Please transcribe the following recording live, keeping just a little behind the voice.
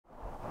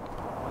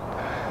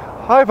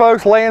Hi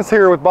folks, Lance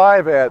here with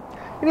Buyvet.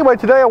 Anyway,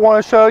 today I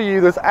want to show you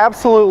this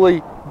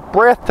absolutely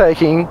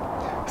breathtaking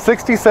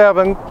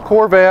 67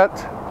 Corvette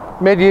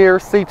midyear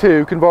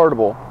C2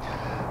 convertible.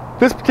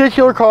 This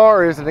particular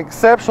car is in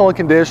exceptional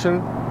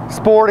condition,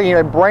 sporting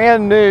a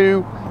brand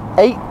new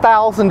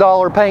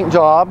 $8,000 paint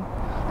job.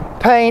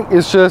 Paint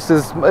is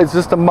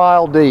just a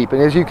mile deep,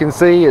 and as you can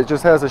see, it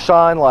just has a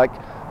shine like,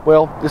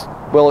 well,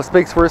 it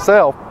speaks for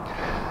itself.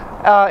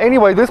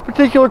 Anyway, this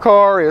particular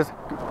car is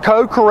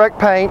code correct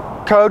paint,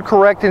 code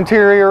correct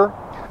interior,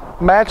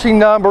 matching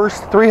numbers,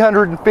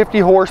 350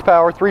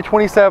 horsepower,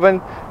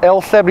 327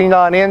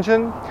 L79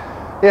 engine.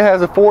 It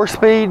has a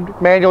 4-speed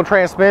manual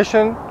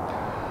transmission.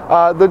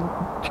 The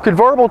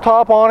convertible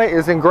top on it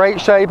is in great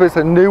shape. It's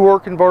a newer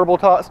convertible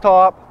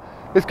top.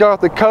 It's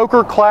got the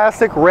Coker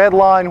Classic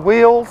redline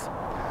wheels,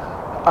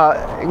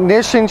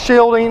 ignition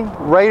shielding,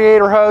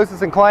 radiator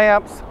hoses and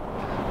clamps.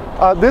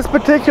 The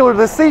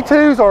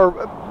C2s are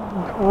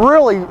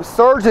really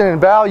surging in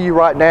value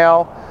right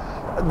now.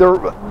 They're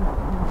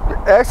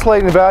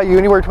escalating in value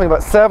anywhere between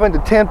about 7 to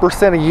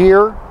 10% a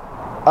year.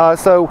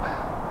 So,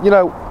 you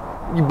know,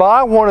 you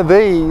buy one of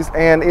these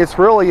and it's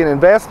really an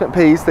investment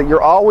piece that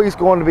you're always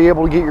going to be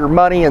able to get your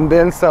money and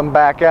then some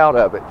back out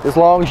of it, as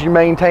long as you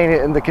maintain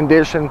it in the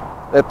condition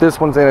that this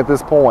one's in at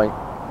this point.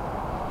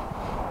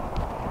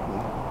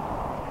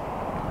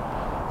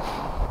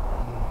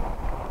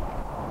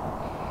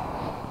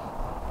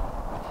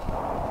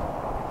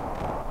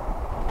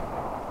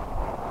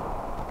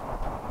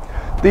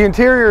 The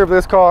interior of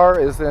this car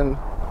is in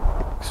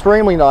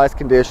extremely nice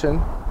condition,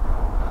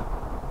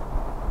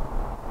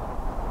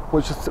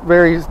 which is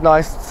very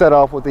nice set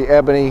off with the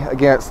ebony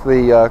against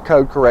the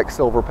code correct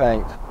silver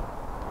paint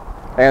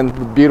and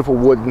the beautiful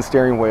wooden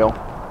steering wheel.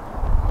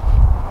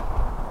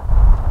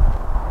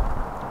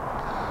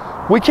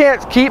 We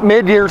can't keep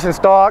mid-years in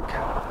stock.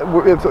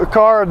 If a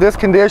car of this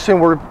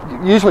condition, we're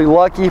usually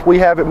lucky if we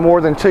have it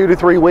more than 2 to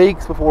 3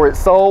 weeks before it's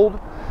sold.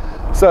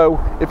 So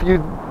if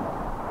you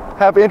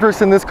have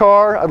interest in this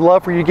car, I'd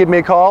love for you to give me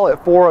a call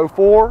at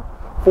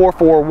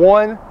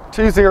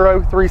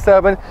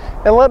 404-441-2037,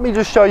 and let me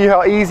just show you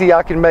how easy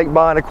I can make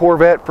buying a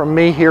Corvette from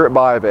me here at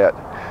Buyvet.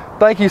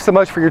 Thank you so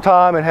much for your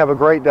time and have a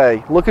great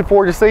day. Looking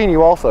forward to seeing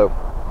you also.